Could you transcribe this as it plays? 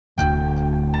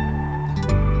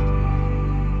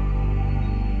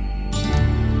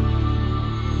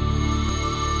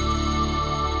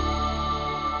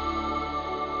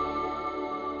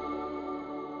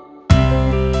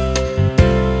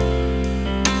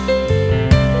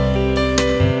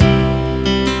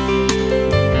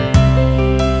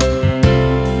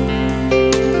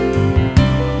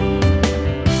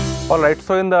Alright,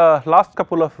 so in the last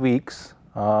couple of weeks,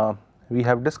 we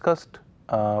have discussed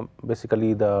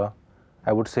basically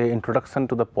I would say introduction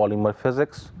to the polymer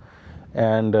physics,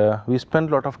 and we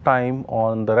spent a lot of time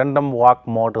on the random walk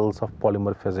models of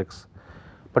polymer physics,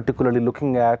 particularly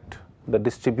looking at the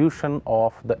distribution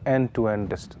of the end-to-end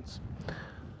distance.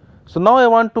 So now I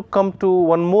want to come to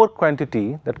one more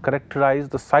quantity that characterizes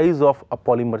the size of a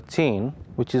polymer chain,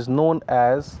 which is known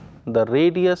as the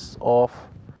radius of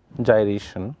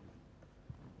gyration.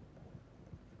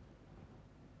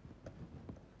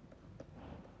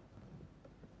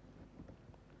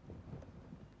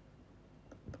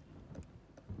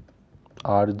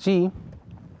 Rg.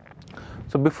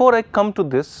 So before I come to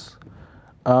this,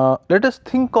 let us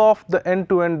think of the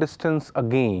end-to-end distance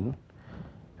again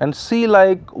and see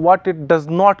like what it does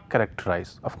not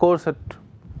characterize. Of course,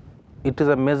 it is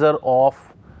a measure of,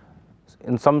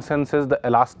 in some senses, the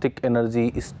elastic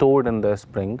energy is stored in the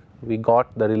spring. We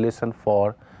got the relation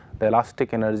for the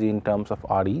elastic energy in terms of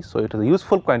Re. So it is a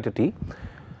useful quantity,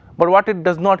 but what it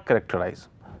does not characterize.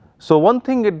 So one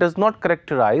thing it does not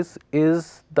characterize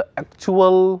is the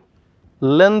actual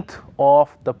length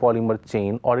of the polymer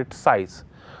chain or its size.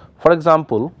 For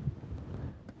example,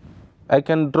 I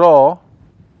can draw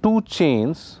two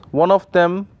chains, one of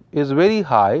them is very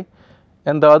high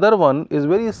and the other one is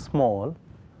very small,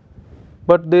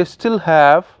 but they still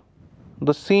have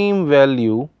the same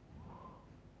value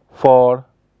for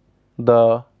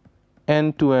the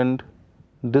end-to-end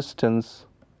distance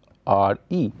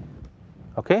Re.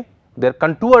 Okay. Their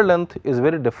contour length is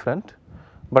very different,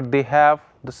 but they have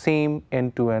the same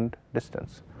end-to-end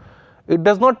distance. It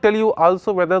does not tell you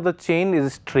also whether the chain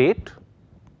is straight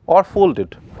or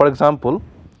folded. For example,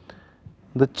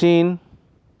 the chain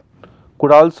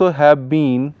could also have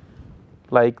been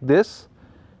like this,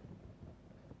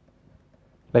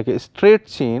 like a straight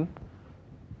chain,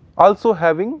 also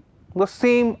having the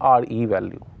same Re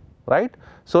value, right.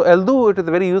 So, although it is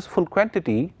a very useful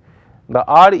quantity, the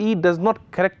Re does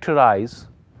not characterize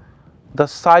the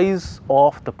size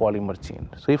of the polymer chain.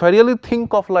 So, if I really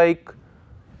think of like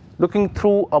looking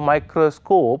through a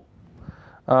microscope,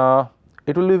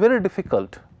 it will be very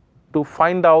difficult to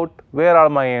find out where are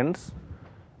my ends,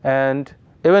 and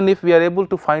even if we are able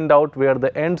to find out where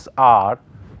the ends are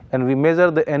and we measure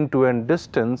the end-to-end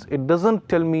distance, it does not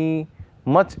tell me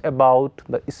much about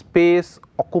the space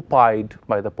occupied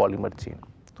by the polymer chain.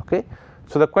 Okay.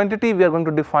 So, the quantity we are going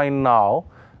to define now,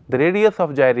 the radius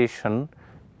of gyration,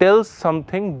 tells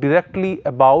something directly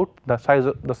about the size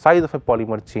of a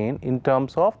polymer chain in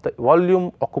terms of the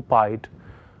volume occupied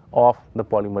of the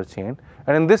polymer chain,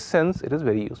 and in this sense it is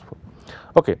very useful.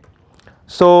 Okay.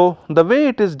 So, the way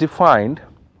it is defined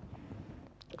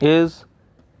is,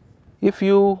 if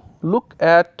you look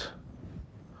at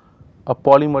a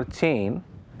polymer chain,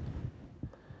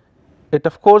 it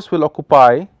of course will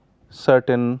occupy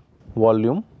certain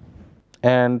volume,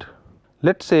 and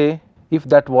let us say if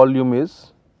that volume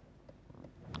is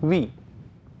V,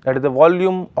 that is the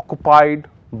volume occupied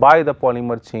by the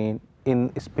polymer chain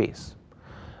in space.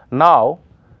 Now,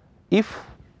 if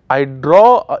I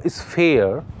draw a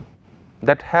sphere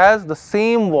that has the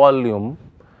same volume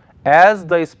as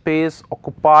the space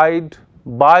occupied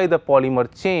by the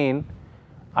polymer chain,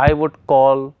 I would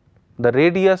call the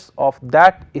radius of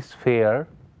that sphere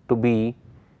to be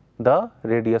the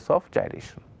radius of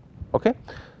gyration. Okay.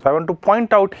 So, I want to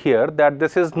point out here that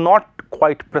this is not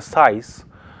quite precise,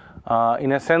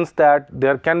 in a sense that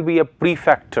there can be a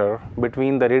prefactor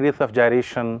between the radius of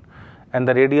gyration and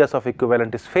the radius of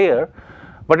equivalent sphere,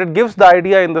 but it gives the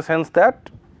idea in the sense that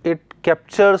it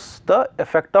captures the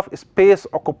effect of space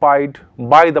occupied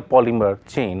by the polymer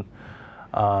chain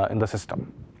in the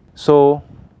system. So,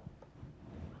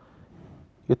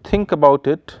 you think about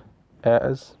it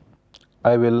as,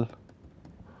 I will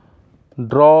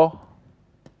draw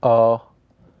a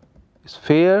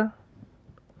sphere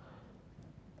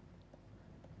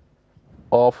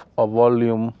of a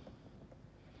volume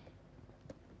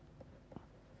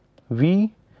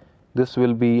V. This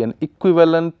will be an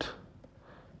equivalent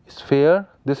sphere.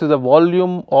 This is the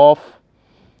volume of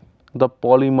the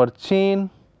polymer chain.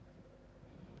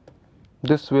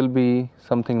 This will be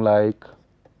something like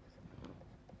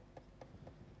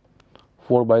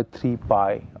 4 by 3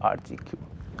 pi Rg cube.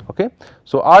 Okay.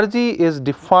 So, Rg is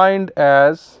defined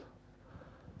as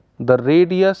the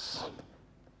radius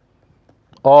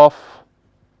of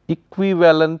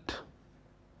equivalent,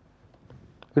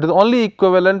 it is only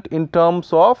equivalent in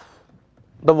terms of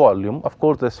the volume. Of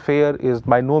course, the sphere is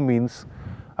by no means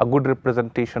a good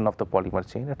representation of the polymer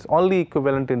chain, it is only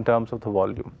equivalent in terms of the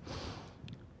volume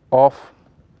of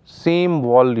same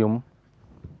volume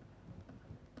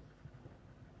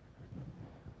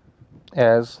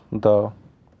as the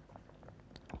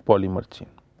polymer chain.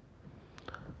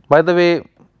 By the way,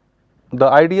 the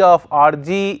idea of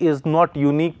Rg is not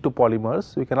unique to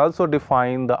polymers. We can also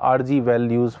define the Rg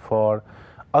values for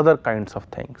other kinds of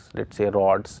things, let us say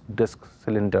rods, discs,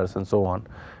 cylinders and so on,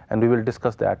 and we will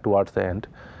discuss that towards the end.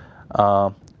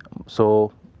 The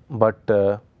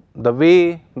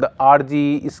way the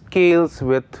Rg scales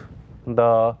with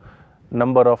the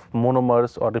number of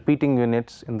monomers or repeating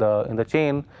units in the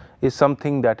chain is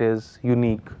something that is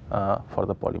unique for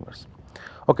the polymers.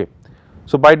 Okay.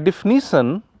 So, by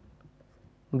definition,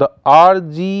 the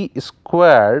Rg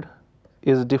squared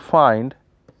is defined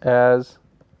as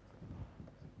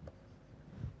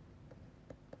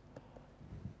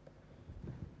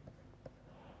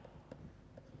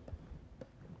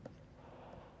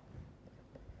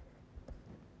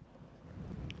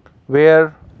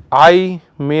where I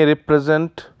may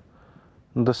represent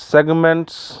the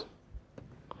segments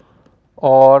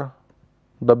or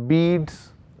the beads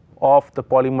of the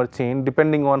polymer chain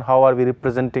depending on how are we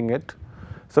representing it.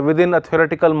 So, within a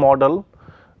theoretical model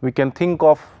we can think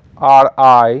of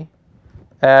Ri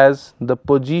as the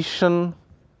position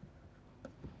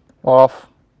of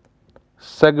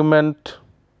segment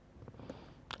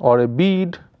or a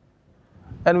bead,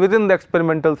 and within the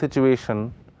experimental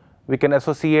situation we can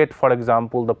associate, for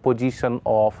example, the position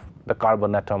of the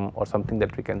carbon atom or something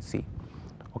that we can see.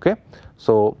 Okay.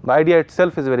 So, the idea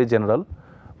itself is very general,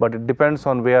 but it depends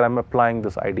on where I am applying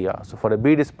this idea. So, for a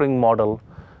bead spring model,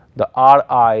 the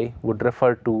Ri would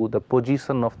refer to the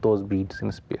position of those beads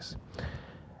in space,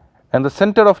 and the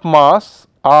center of mass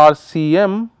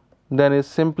Rcm then is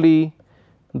simply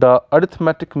the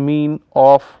arithmetic mean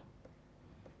of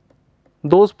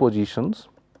those positions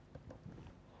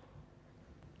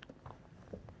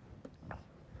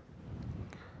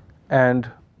and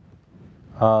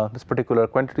this particular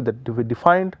quantity that we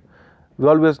defined, we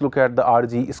always look at the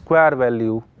Rg square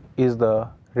value is the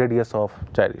radius of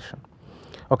gyration.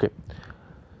 Okay.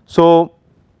 So,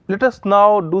 let us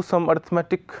now do some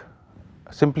arithmetic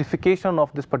simplification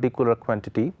of this particular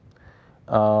quantity.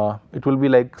 It will be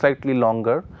like slightly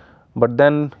longer, but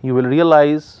then you will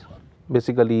realize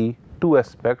basically two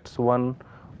aspects. One,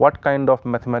 what kind of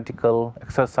mathematical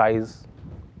exercise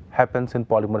happens in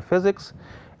polymer physics,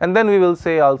 and then we will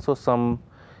say also some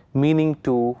meaning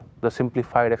to the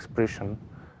simplified expression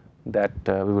that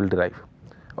we will derive.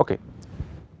 Okay.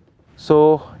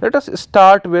 So, let us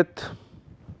start with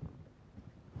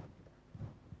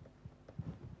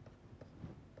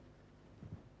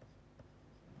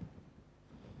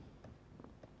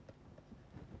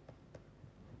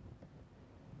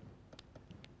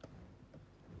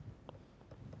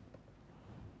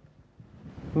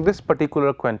this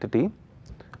particular quantity.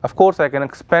 Of course, I can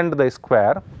expand the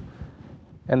square,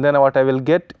 and then what I will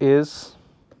get is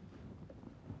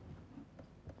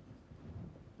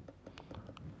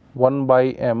 1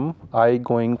 by m I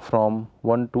going from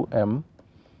 1 to m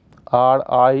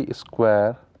Ri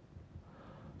square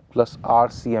plus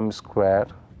Rcm square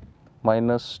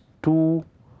minus 2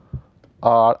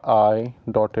 Ri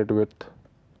dotted with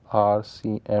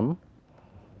Rcm,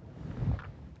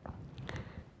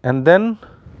 and then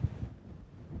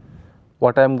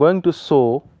what I am going to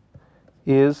show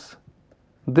is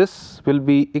this will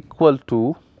be equal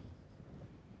to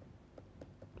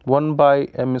 1 by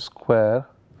m square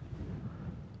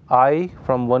I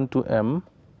from 1 to m,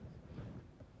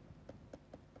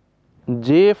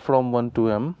 j from 1 to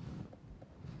m,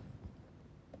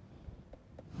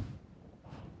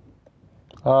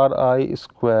 Ri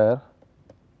square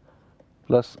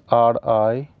plus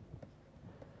Ri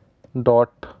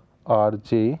dot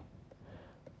Rj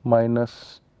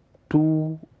minus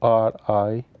 2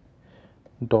 Ri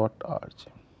dot Rj.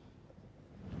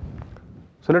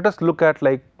 So, let us look at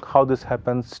like how this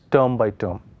happens term by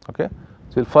term. Okay.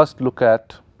 So, we will first look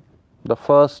at the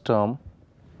first term,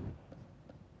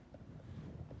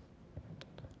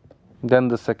 then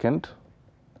the second,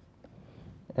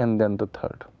 and then the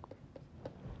third.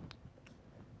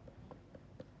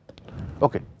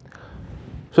 Okay.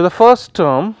 So, the first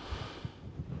term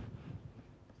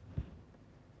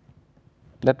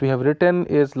that we have written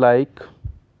is like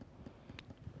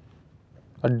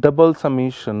a double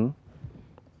summation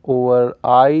over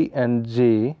I and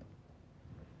j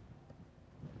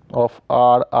of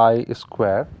Ri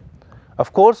square.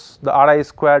 Of course, the Ri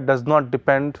square does not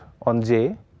depend on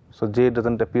j. So, j does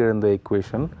not appear in the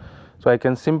equation. So, I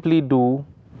can simply do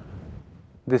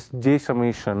this j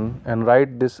summation and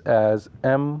write this as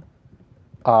m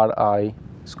Ri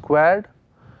squared,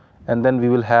 and then we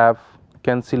will have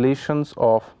cancellations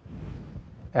of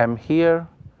m here,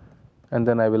 and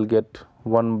then I will get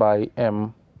 1 by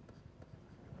m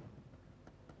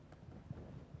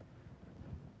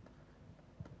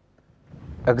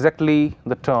exactly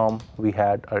the term we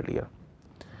had earlier.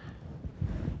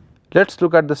 Let us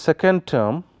look at the second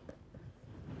term.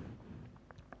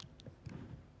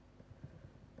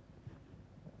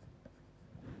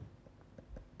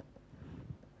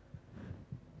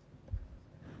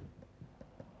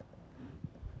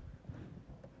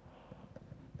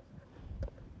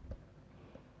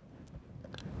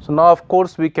 So, now of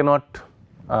course, we cannot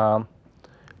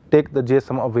take the j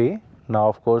sum away. Now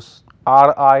of course,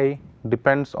 r I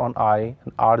depends on I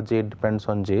and r j depends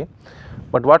on j,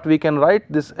 but what we can write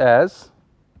this as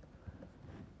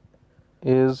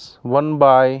is 1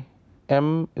 by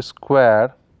m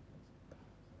square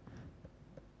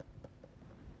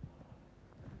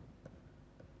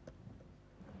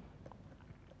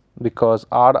because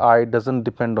r I does not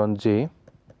depend on j,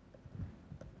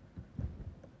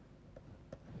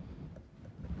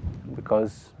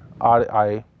 because r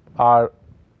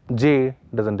j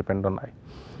does not depend on I.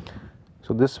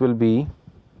 So, this will be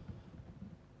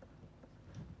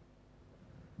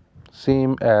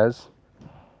same as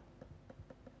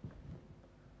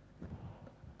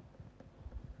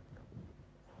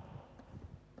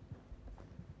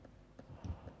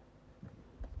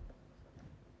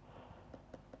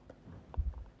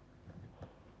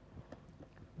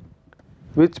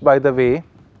which by the way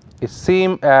is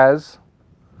same as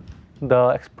the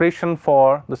expression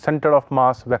for the center of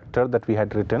mass vector that we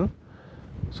had written.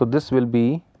 So, this will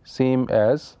be same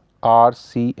as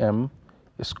RCM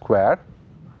square,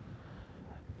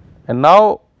 and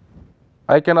now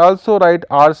I can also write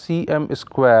RCM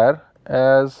square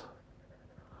as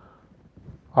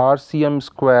RCM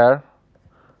square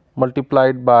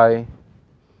multiplied by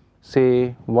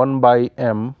say 1 by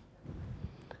m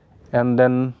and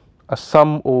then a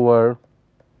sum over,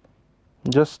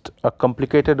 just a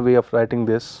complicated way of writing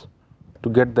this to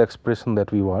get the expression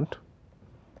that we want.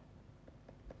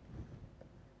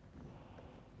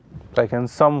 So, I can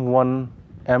sum 1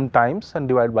 m times and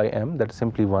divide by m, that is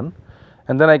simply 1,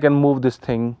 and then I can move this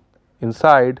thing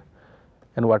inside,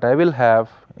 and what I will have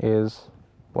is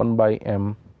 1 by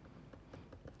m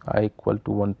I equal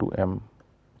to 1 to m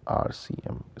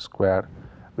RCM square,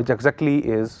 which exactly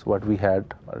is what we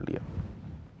had earlier.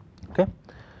 Okay.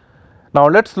 Now,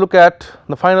 let us look at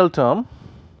the final term,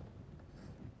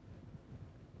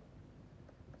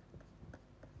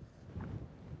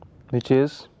 which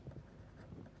is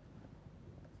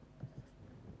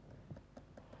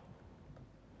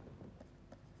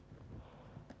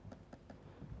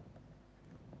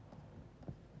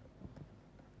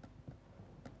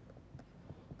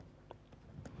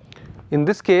in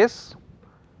this case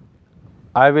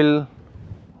I will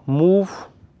move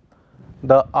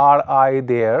the r I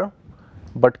there,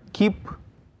 but keep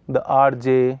the r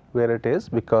j where it is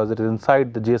because it is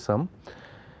inside the j sum,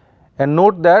 and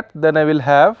note that then I will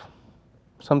have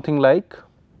something like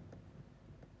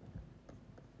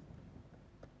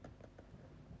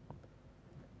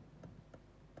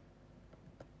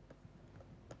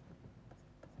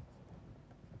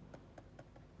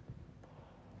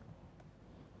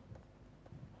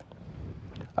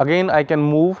again I can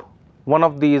move one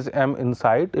of these m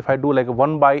inside. If I do like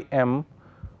 1 by m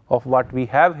of what we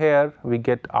have here, we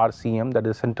get RCM, that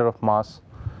is center of mass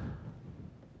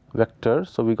vector.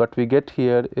 So, what we get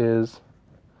here is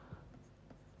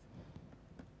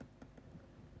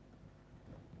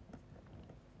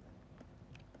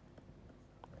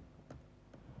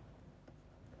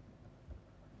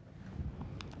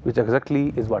which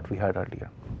exactly is what we had earlier.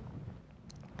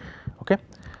 Okay.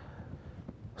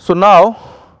 So, now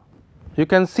you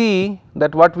can see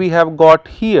that what we have got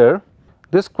here,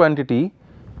 this quantity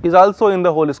is also in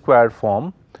the whole square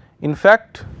form. In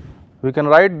fact, we can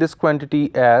write this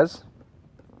quantity as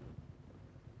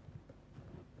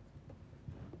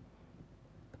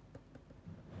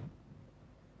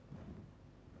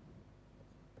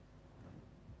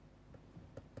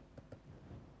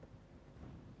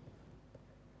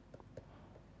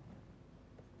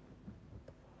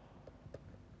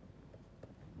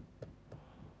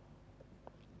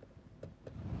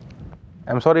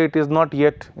I am sorry, it is not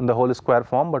yet in the whole square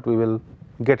form, but we will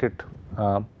get it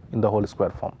in the whole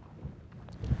square form.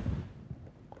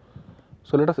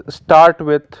 So, let us start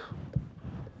with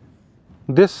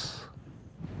this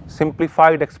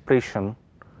simplified expression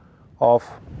of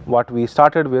what we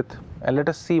started with, and let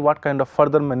us see what kind of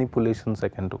further manipulations I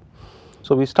can do.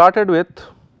 So, we started with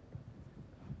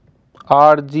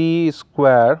Rg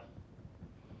square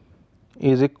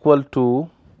is equal to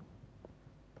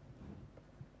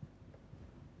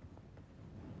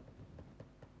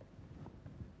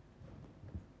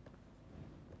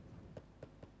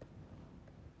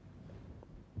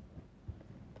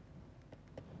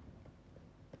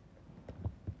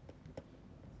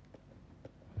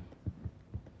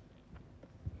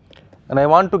and I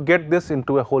want to get this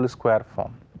into a whole square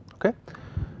form. Okay.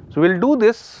 So, we will do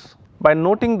this by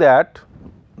noting that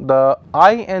the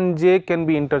I and j can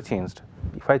be interchanged.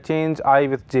 If I change I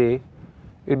with j,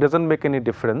 it does not make any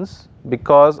difference,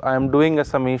 because I am doing a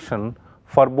summation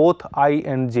for both I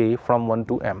and j from 1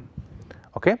 to m.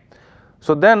 Okay.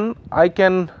 So, then I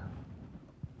can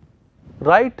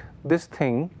write this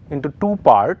thing into two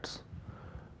parts,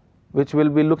 which will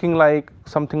be looking like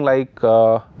something like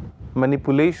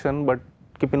manipulation, but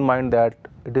keep in mind that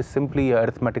it is simply a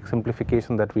arithmetic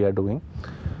simplification that we are doing.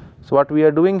 So, what we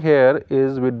are doing here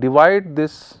is we divide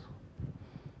this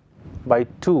by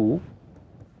 2,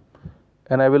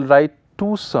 and I will write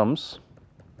two sums.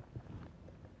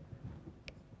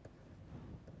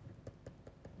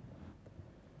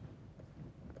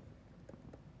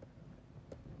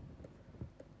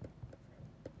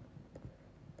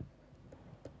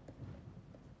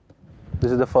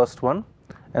 This is the first one,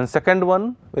 and second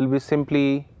one will be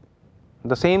simply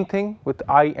the same thing with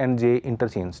I and j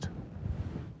interchanged.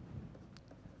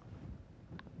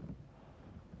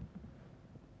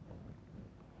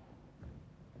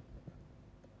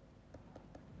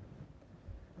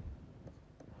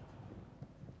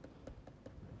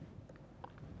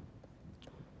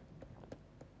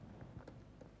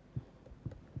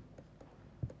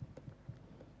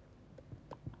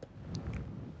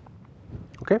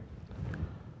 Okay.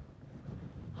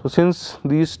 So, since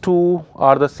these two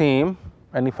are the same,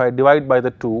 and if I divide by the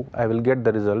 2, I will get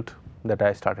the result that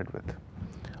I started with.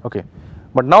 Okay.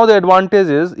 But now the advantage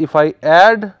is, if I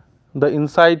add the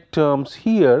inside terms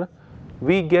here,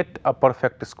 we get a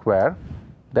perfect square.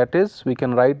 That is, we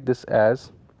can write this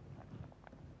as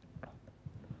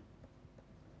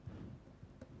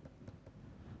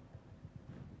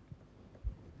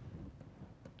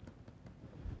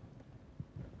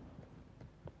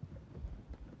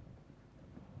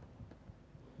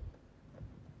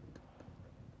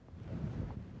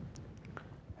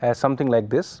something like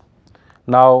this.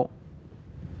 Now,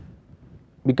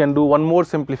 we can do one more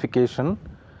simplification.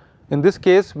 In this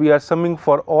case, we are summing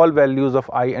for all values of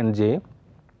I and j,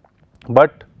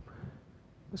 but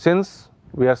since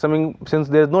we are summing, since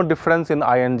there is no difference in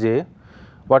I and j,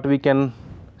 what we can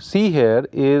see here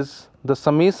is the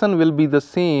summation will be the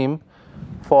same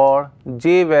for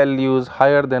j values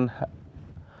higher than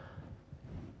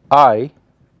I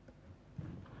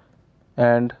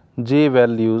and j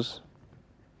values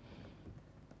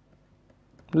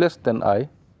less than I,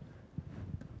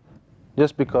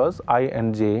 just because I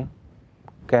and j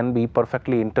can be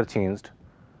perfectly interchanged.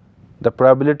 The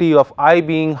probability of I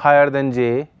being higher than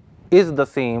j is the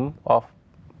same of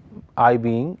I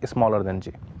being smaller than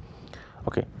j.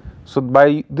 Okay. So,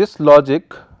 by this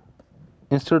logic,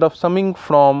 instead of summing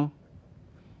from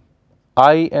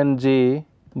I and j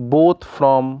both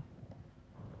from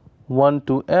 1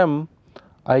 to m,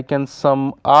 I can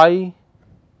sum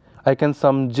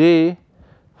j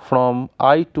from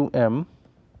I to m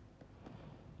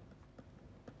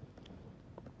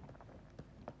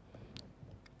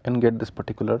and get this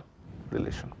particular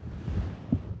relation.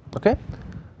 Okay.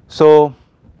 So,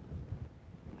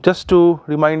 just to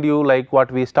remind you, like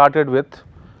what we started with,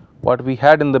 what we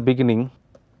had in the beginning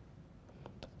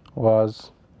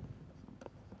was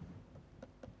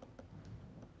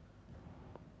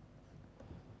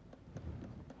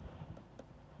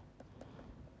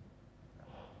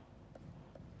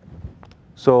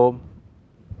so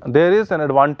there is an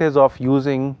advantage of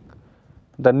using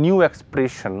the new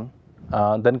expression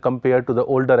than compared to the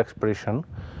older expression.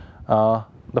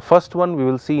 The first one we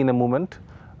will see in a moment.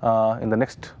 In the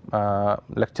next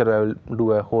lecture, I will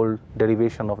do a whole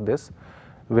derivation of this,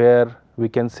 where we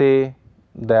can say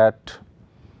that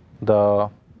the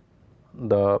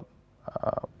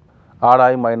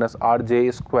Ri minus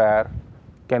Rj square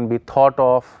can be thought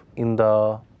of in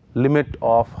the limit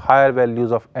of higher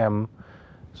values of m.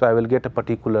 So, I will get a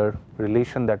particular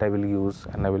relation that I will use,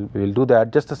 and we will do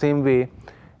that just the same way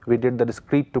we did the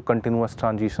discrete to continuous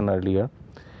transition earlier.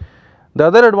 The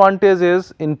other advantage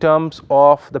is in terms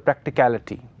of the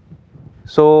practicality.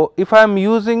 So, if I am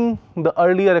using the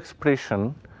earlier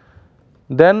expression,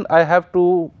 then I have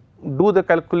to do the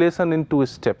calculation in two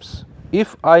steps.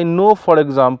 If I know, for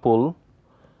example,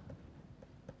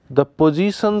 the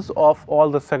positions of all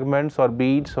the segments or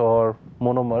beads or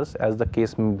monomers as the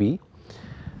case may be,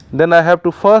 then I have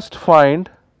to first find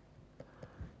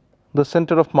the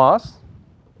center of mass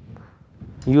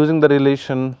using the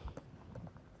relation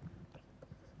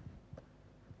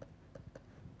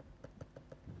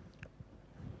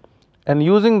and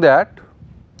using that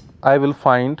I will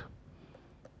find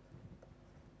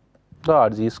the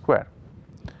Rg square.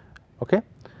 Okay.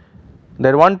 The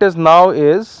advantage now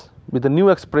is with the new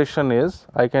expression is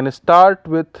I can start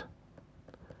with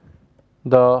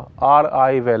the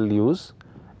Ri values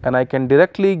and I can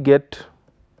directly get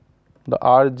the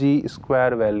Rg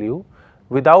square value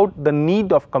without the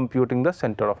need of computing the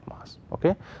center of mass.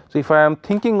 Okay. So, if I am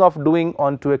thinking of doing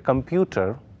onto a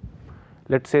computer,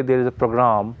 let us say there is a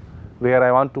program where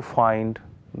I want to find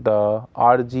the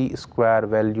Rg square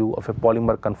value of a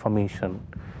polymer conformation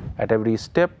at every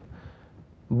step,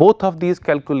 both of these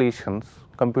calculations,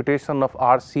 computation of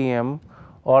RCM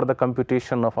or the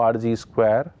computation of Rg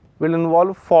square, will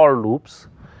involve for loops.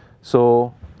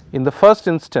 So, in the first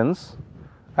instance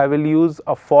I will use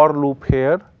a for loop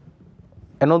here,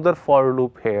 another for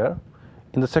loop here.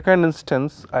 In the second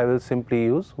instance I will simply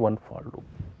use one for loop.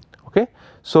 Okay.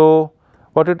 So,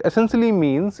 what it essentially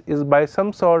means is by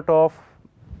some sort of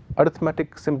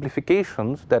arithmetic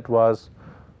simplifications that was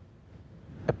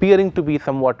appearing to be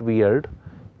somewhat weird,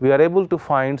 we are able to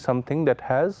find something that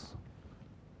has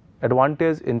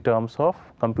advantage in terms of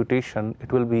computation.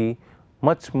 It will be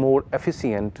much more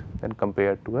efficient than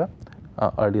compared to a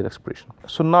earlier expression.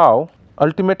 So, now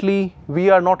ultimately we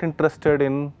are not interested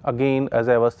in, again as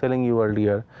I was telling you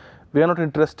earlier, we are not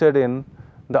interested in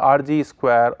the Rg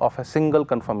square of a single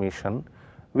conformation,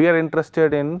 we are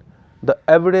interested in the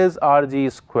average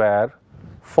Rg square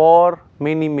for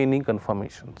many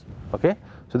conformations. Okay.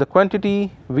 So, the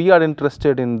quantity we are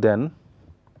interested in then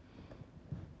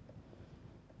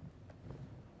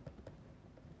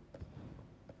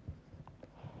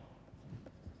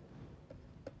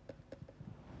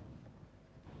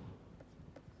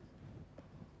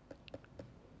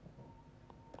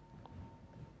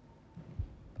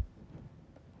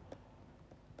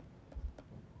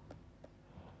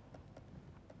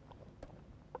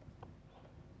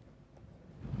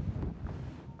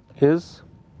is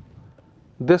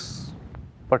this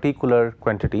particular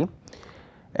quantity,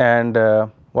 and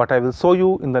what I will show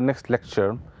you in the next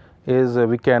lecture is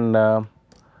we can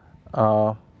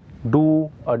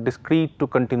do a discrete to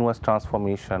continuous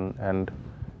transformation and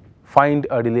find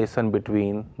a relation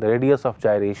between the radius of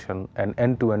gyration and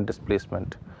end-to-end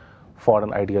displacement for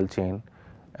an ideal chain,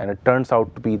 and it turns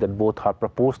out to be that both are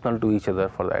proportional to each other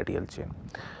for the ideal chain.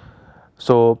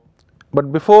 So,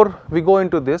 but before we go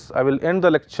into this, I will end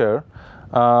the lecture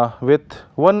with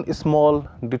one small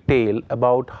detail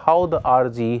about how the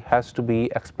Rg has to be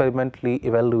experimentally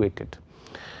evaluated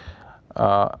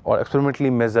or experimentally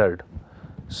measured.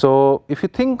 So, if you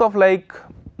think of like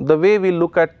the way we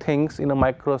look at things in a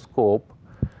microscope,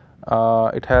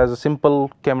 it has a simple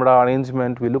camera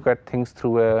arrangement, we look at things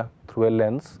through a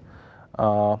lens.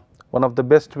 One of the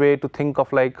best way to think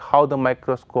of like how the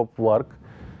microscope work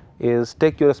is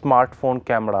take your smartphone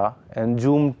camera and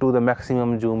zoom to the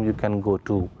maximum zoom you can go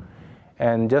to,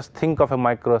 and just think of a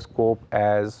microscope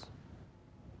as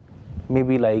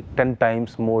maybe like 10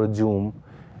 times more zoom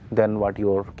than what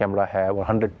your camera have, or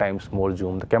 100 times more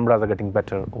zoom. The cameras are getting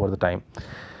better over the time.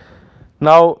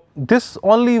 Now, this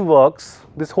only works,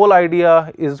 this whole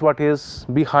idea is what is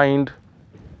behind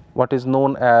what is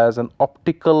known as an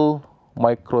optical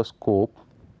microscope,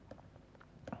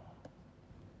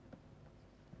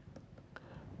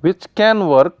 which can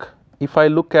work if I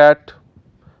look at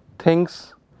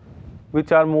things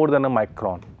which are more than a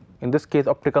micron. In this case,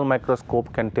 optical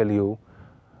microscope can tell you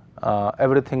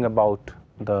everything about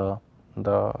the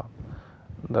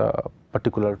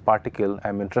particular particle I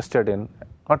am interested in,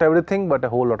 not everything, but a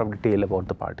whole lot of detail about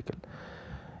the particle.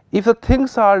 If the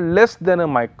things are less than a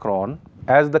micron,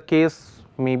 as the case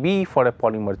may be for a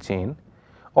polymer chain,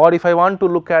 or if I want to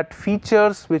look at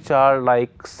features which are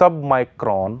like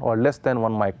sub-micron or less than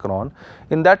 1 micron,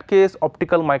 in that case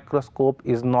optical microscope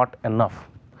is not enough.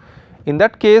 In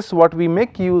that case, what we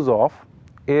make use of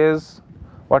is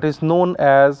what is known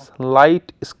as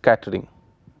light scattering.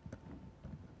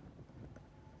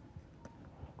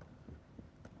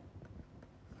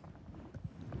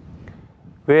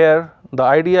 Where the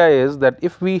idea is that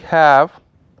if we have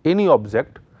any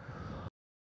object,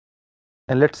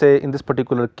 and let us say in this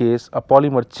particular case a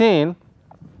polymer chain,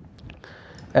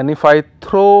 and if I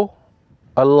throw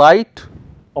a light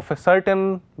of a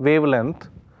certain wavelength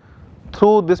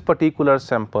through this particular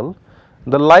sample,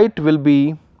 the light will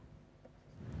be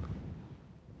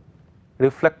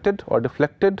reflected or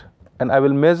deflected, and I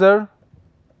will measure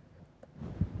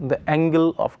the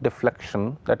angle of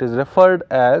deflection, that is referred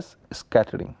as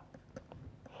scattering.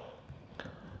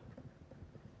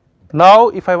 Now,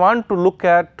 if I want to look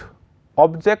at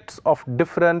objects of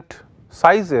different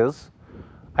sizes,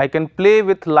 I can play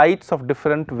with lights of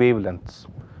different wavelengths.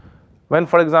 When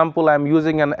for example, I am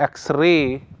using an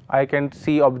X-ray, I can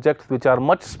see objects which are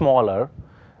much smaller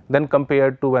than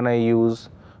compared to when I use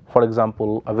for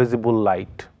example, a visible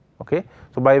light. Okay.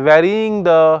 So, by varying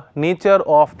the nature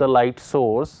of the light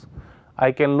source,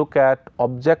 I can look at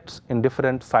objects in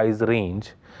different size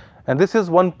range, and this is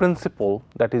one principle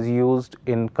that is used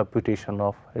in computation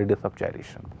of radius of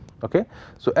gyration. Okay.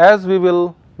 So, as we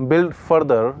will build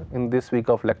further in this week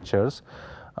of lectures,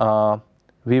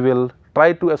 we will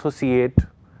try to associate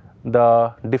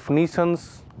the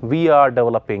definitions we are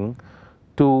developing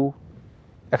to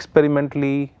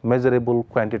experimentally measurable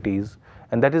quantities,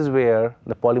 and that is where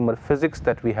the polymer physics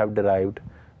that we have derived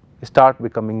start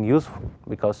becoming useful,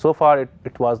 because so far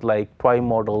it was like toy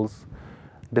models,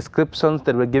 descriptions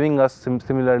that were giving us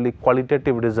similarly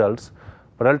qualitative results,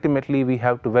 but ultimately we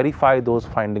have to verify those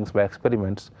findings by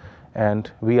experiments,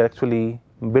 and we are actually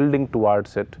building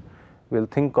towards it. We will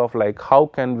think of like how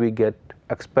can we get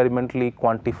experimentally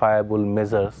quantifiable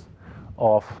measures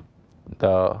of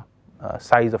the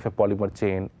size of a polymer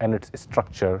chain and its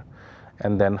structure,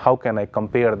 and then how can I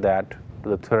compare that to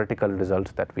the theoretical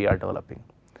results that we are developing.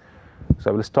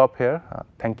 So, I will stop here.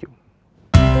 Thank you.